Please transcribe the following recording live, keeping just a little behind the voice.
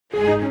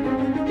In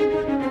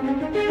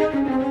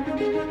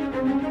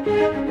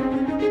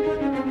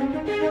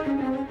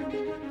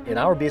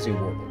our busy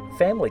world,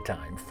 family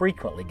time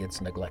frequently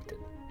gets neglected.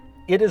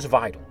 It is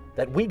vital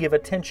that we give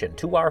attention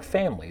to our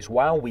families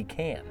while we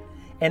can,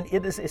 and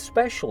it is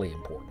especially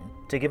important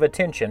to give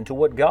attention to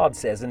what God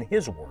says in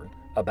His Word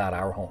about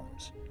our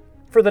homes.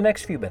 For the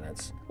next few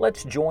minutes,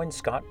 let's join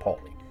Scott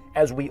Pauley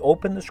as we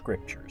open the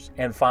Scriptures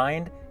and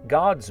find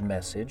God's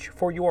message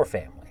for your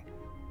family.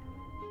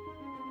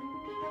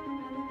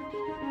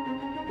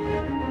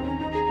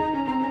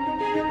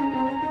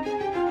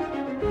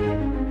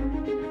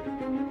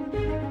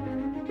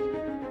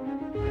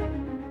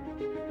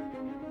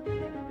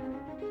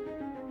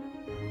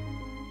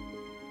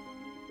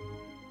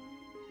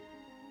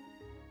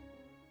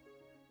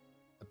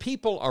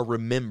 People are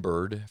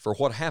remembered for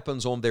what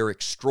happens on their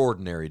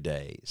extraordinary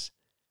days.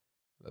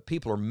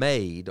 People are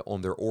made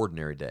on their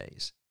ordinary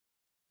days.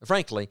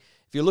 Frankly,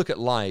 if you look at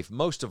life,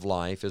 most of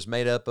life is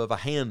made up of a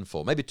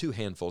handful, maybe two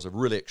handfuls of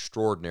really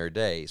extraordinary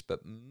days,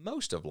 but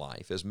most of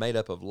life is made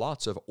up of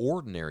lots of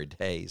ordinary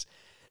days.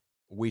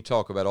 We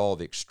talk about all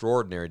the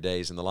extraordinary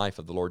days in the life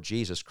of the Lord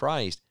Jesus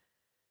Christ,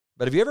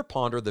 but have you ever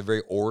pondered the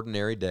very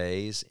ordinary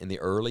days in the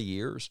early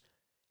years?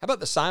 How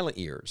about the silent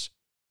years?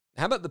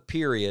 How about the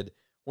period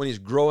when he's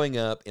growing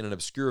up in an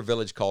obscure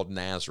village called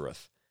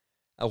Nazareth?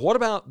 What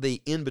about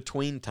the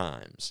in-between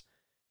times,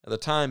 the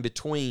time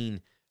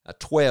between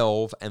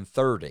 12 and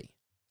 30,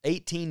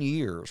 18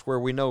 years where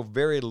we know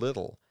very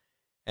little,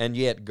 and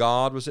yet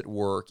God was at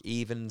work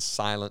even in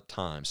silent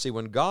times? See,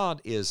 when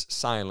God is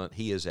silent,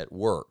 He is at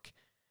work.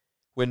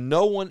 When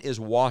no one is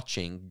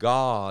watching,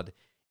 God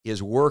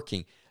is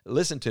working.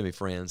 Listen to me,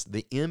 friends,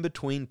 the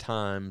in-between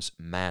times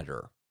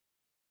matter.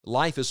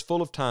 Life is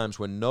full of times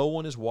when no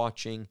one is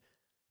watching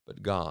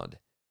but God.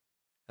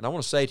 And I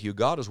want to say to you,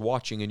 God is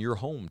watching in your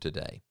home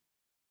today.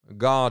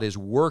 God is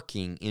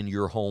working in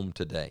your home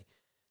today.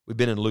 We've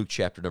been in Luke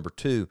chapter number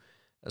 2.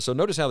 So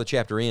notice how the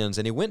chapter ends.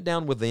 And he went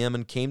down with them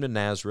and came to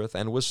Nazareth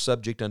and was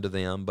subject unto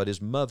them, but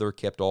his mother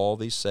kept all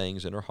these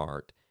sayings in her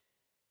heart.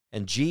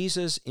 And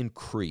Jesus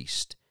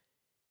increased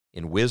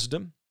in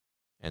wisdom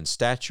and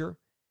stature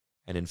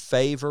and in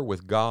favor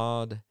with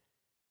God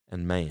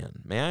and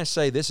man. May I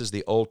say, this is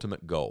the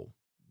ultimate goal.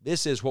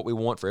 This is what we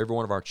want for every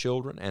one of our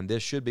children, and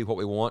this should be what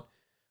we want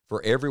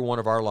for every one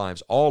of our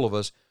lives. All of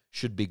us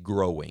should be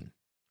growing.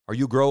 Are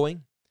you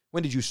growing?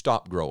 When did you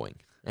stop growing?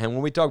 And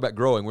when we talk about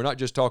growing, we're not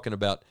just talking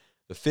about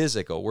the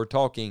physical. We're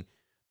talking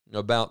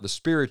about the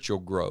spiritual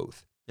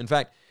growth. In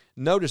fact,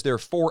 notice there are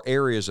 4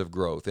 areas of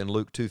growth in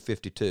Luke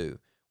 2:52.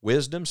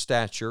 Wisdom,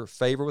 stature,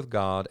 favor with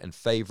God, and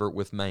favor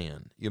with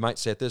man. You might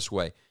say it this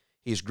way.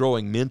 He's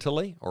growing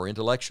mentally or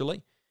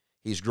intellectually.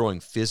 He's growing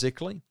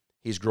physically.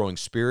 He's growing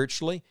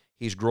spiritually.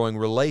 He's growing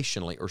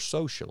relationally or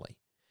socially.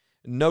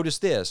 Notice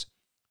this,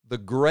 the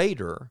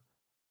greater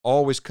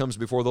always comes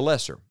before the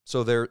lesser.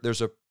 So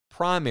there's a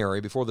primary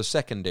before the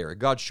secondary.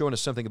 God's showing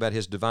us something about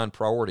His divine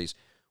priorities.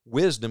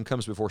 Wisdom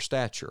comes before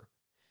stature.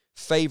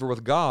 Favor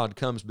with God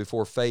comes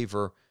before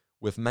favor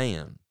with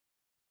man.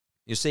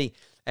 You see,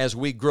 as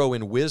we grow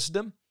in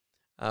wisdom,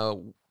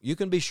 you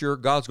can be sure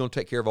God's going to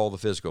take care of all the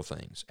physical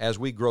things. As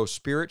we grow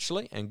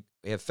spiritually and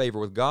have favor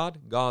with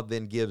God, God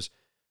then gives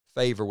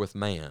favor with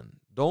man.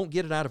 Don't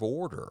get it out of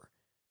order.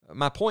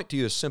 My point to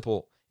you is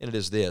simple, and it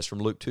is this, from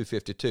Luke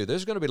 2:52.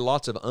 There's going to be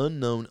lots of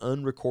unknown,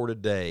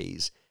 unrecorded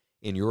days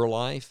in your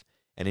life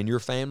and in your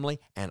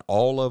family, and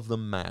all of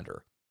them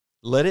matter.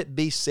 Let it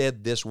be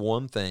said this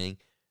one thing,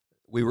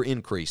 we were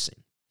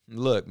increasing.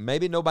 Look,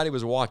 maybe nobody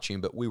was watching,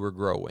 but we were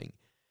growing.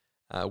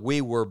 We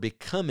were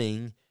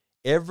becoming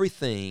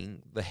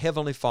everything the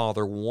Heavenly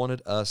Father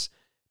wanted us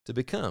to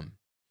become.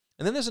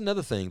 And then there's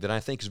another thing that I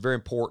think is very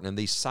important in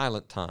these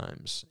silent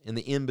times, in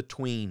the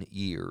in-between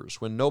years,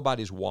 when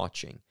nobody's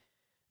watching.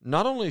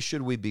 Not only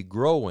should we be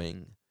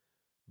growing,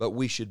 but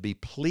we should be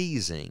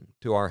pleasing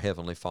to our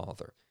Heavenly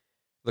Father.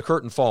 The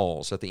curtain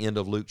falls at the end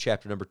of Luke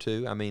chapter number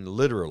 2. I mean,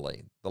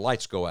 literally, the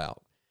lights go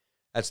out.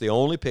 That's the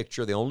only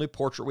picture, the only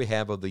portrait we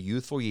have of the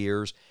youthful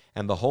years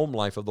and the home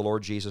life of the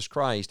Lord Jesus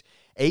Christ.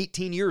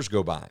 18 years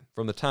go by,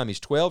 from the time He's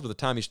 12 to the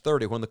time He's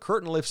 30. When the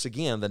curtain lifts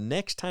again, the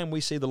next time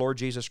we see the Lord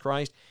Jesus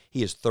Christ,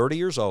 He is 30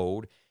 years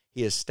old.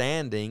 He is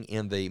standing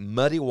in the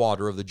muddy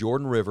water of the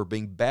Jordan River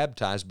being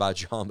baptized by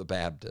John the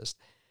Baptist.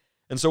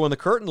 And so when the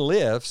curtain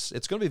lifts,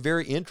 it's going to be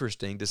very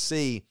interesting to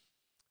see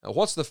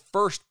what's the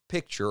first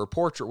picture or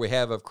portrait we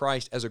have of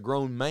Christ as a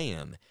grown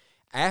man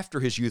after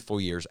His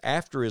youthful years,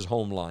 after His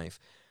home life.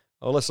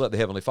 Oh, let's let the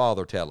Heavenly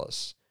Father tell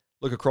us.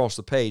 Look across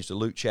the page to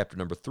Luke chapter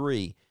number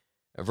 3,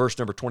 verse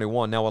number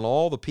 21. Now when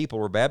all the people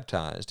were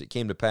baptized, it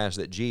came to pass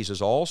that Jesus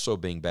also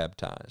being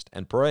baptized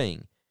and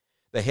praying,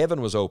 the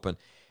heaven was open,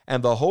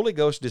 and the Holy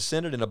Ghost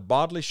descended in a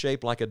bodily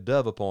shape like a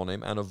dove upon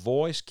him, and a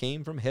voice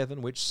came from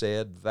heaven which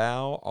said,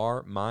 Thou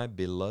art my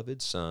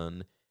beloved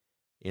Son,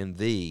 in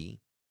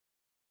thee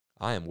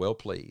I am well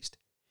pleased.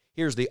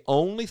 Here's the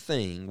only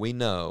thing we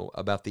know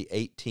about the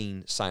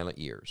 18 silent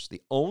years.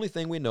 The only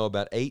thing we know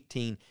about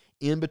 18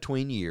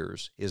 in-between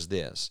years is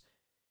this.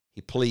 He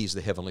pleased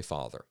the Heavenly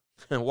Father.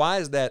 And why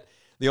is that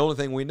the only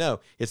thing we know.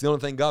 It's the only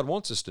thing God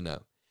wants us to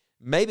know.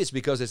 Maybe it's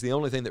because it's the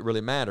only thing that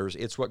really matters.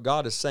 It's what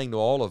God is saying to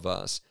all of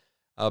us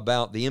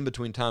about the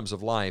in-between times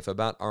of life,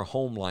 about our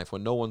home life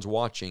when no one's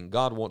watching.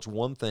 God wants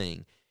one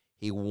thing.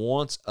 He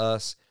wants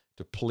us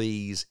to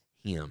please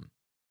Him.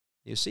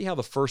 You see how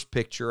the first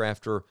picture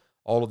after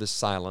all of this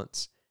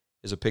silence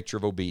is a picture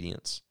of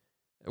obedience.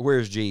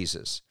 Where's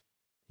Jesus?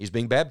 He's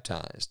being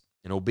baptized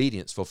in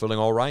obedience, fulfilling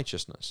all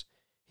righteousness.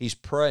 He's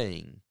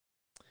praying.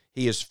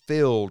 He is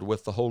filled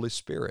with the Holy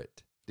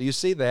Spirit. Do you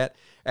see that?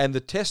 And the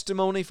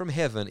testimony from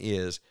heaven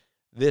is,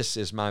 "This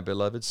is my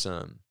beloved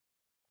Son.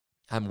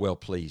 I'm well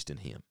pleased in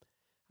Him."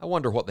 I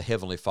wonder what the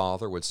Heavenly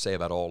Father would say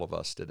about all of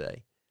us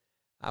today.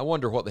 I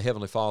wonder what the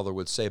Heavenly Father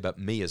would say about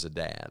me as a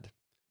dad,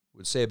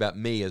 would say about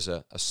me as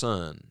a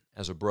son,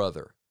 as a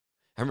brother.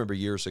 I remember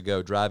years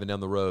ago driving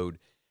down the road,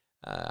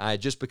 I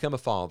had just become a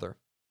father,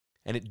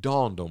 and it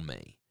dawned on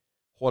me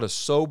what a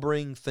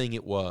sobering thing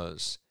it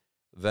was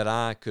that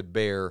I could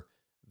bear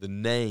the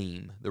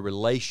name, the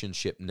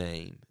relationship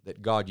name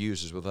that God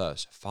uses with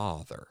us,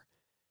 Father.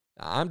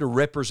 I'm to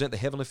represent the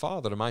Heavenly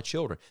Father to my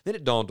children. Then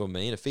it dawned on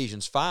me in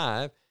Ephesians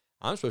 5,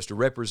 I'm supposed to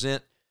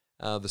represent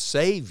the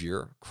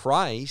Savior,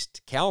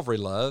 Christ, Calvary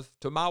love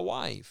to my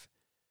wife.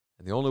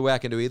 And the only way I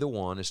can do either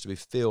one is to be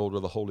filled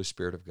with the Holy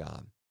Spirit of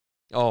God.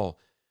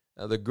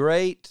 The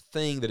great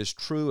thing that is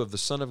true of the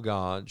Son of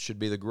God should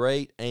be the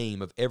great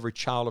aim of every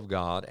child of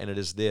God, and it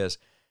is this: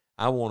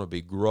 I want to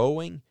be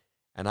growing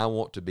and I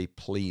want to be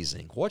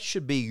pleasing. What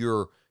should be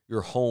your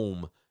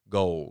home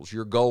goals,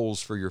 your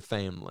goals for your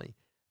family?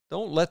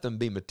 Don't let them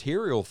be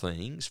material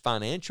things,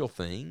 financial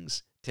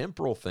things,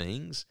 temporal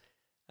things.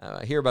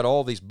 I hear about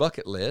all these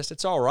bucket lists.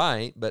 It's all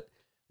right, but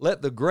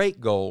let the great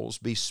goals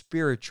be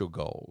spiritual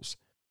goals.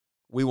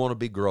 We want to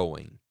be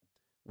growing,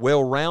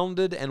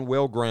 well-rounded and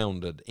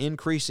well-grounded,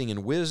 increasing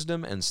in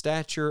wisdom and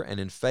stature and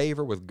in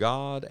favor with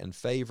God and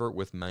favor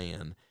with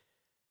man.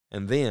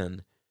 And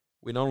then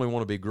we not only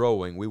want to be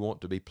growing, we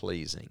want to be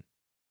pleasing.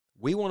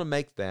 We want to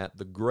make that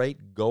the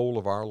great goal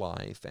of our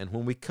life. And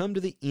when we come to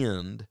the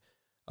end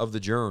of the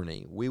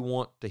journey, we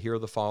want to hear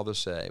the Father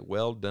say,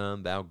 "Well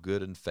done, thou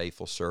good and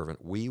faithful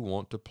servant." We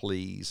want to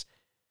please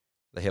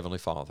the Heavenly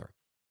Father.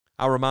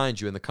 I'll remind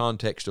you in the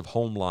context of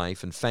home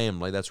life and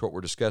family, that's what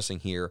we're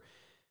discussing here,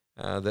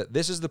 that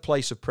this is the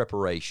place of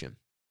preparation.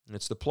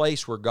 It's the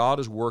place where God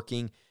is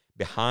working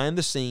behind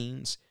the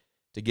scenes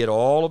to get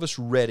all of us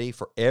ready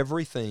for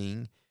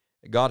everything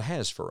God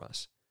has for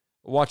us.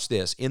 Watch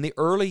this. In the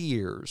early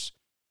years,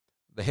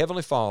 the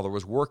Heavenly Father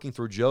was working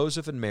through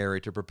Joseph and Mary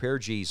to prepare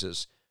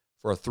Jesus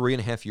for a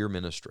 3.5-year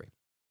ministry.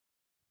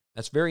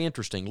 That's very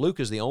interesting.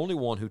 Luke is the only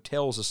one who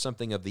tells us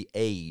something of the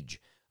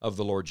age of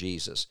the Lord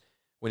Jesus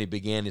when He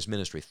began His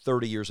ministry,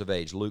 30 years of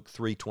age, Luke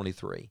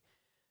 3:23.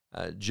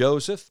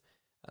 Joseph,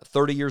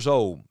 30 years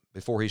old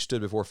before he stood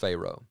before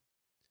Pharaoh.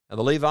 And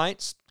the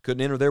Levites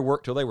couldn't enter their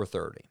work till they were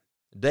 30.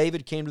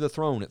 David came to the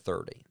throne at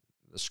 30.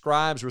 The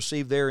scribes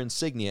received their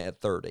insignia at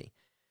 30.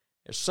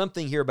 There's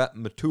something here about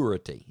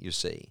maturity, you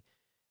see.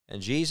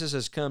 And Jesus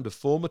has come to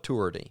full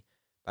maturity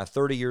by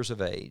 30 years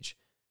of age.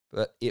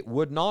 But it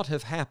would not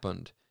have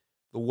happened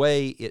the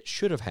way it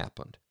should have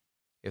happened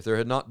if there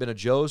had not been a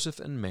Joseph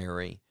and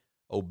Mary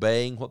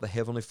obeying what the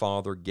Heavenly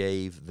Father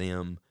gave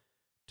them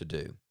to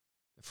do.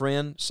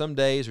 Friend, some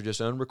days are just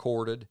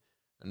unrecorded,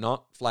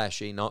 not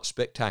flashy, not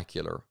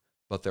spectacular,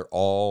 but they're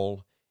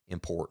all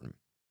important.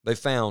 They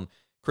found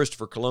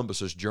Christopher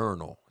Columbus's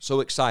journal, so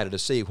excited to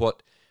see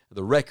what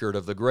the record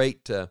of the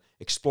great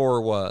explorer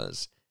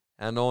was.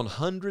 And on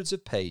hundreds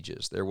of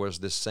pages, there was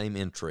this same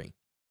entry: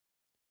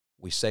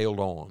 "We sailed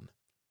on."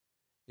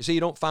 You see,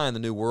 you don't find the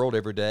New World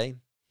every day.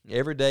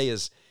 Every day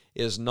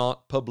is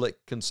not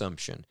public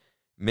consumption.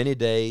 Many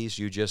days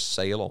you just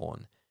sail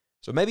on.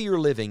 So maybe you're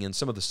living in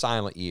some of the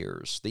silent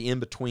years, the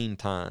in-between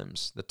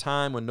times, the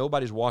time when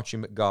nobody's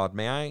watching but God.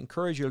 May I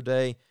encourage you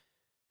today,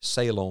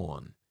 sail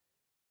on.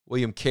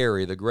 William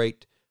Carey, the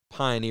great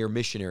pioneer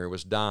missionary,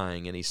 was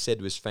dying, and he said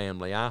to his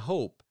family, "I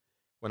hope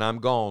when I'm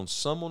gone,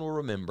 someone will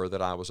remember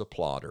that I was a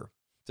plodder."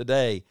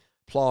 Today,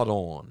 plod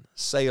on,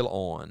 sail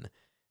on.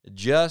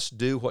 Just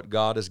do what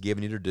God has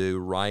given you to do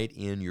right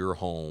in your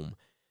home.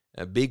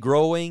 Be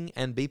growing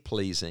and be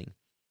pleasing.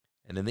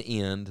 And in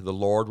the end, the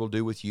Lord will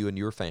do with you and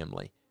your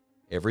family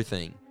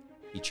everything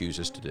He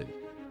chooses to do.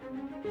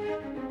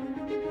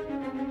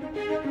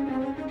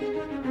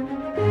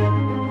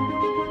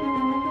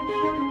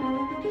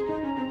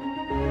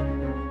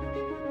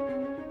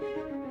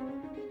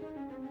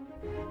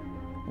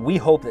 We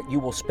hope that you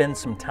will spend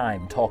some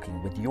time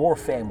talking with your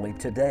family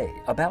today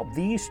about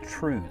these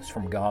truths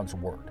from God's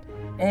Word,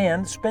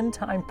 and spend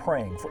time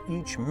praying for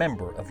each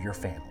member of your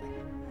family.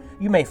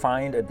 You may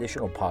find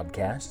additional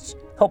podcasts,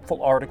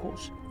 helpful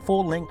articles,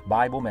 full-length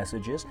Bible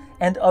messages,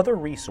 and other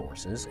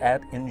resources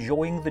at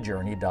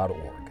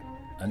enjoyingthejourney.org.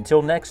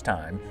 Until next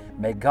time,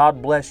 may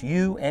God bless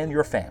you and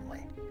your family.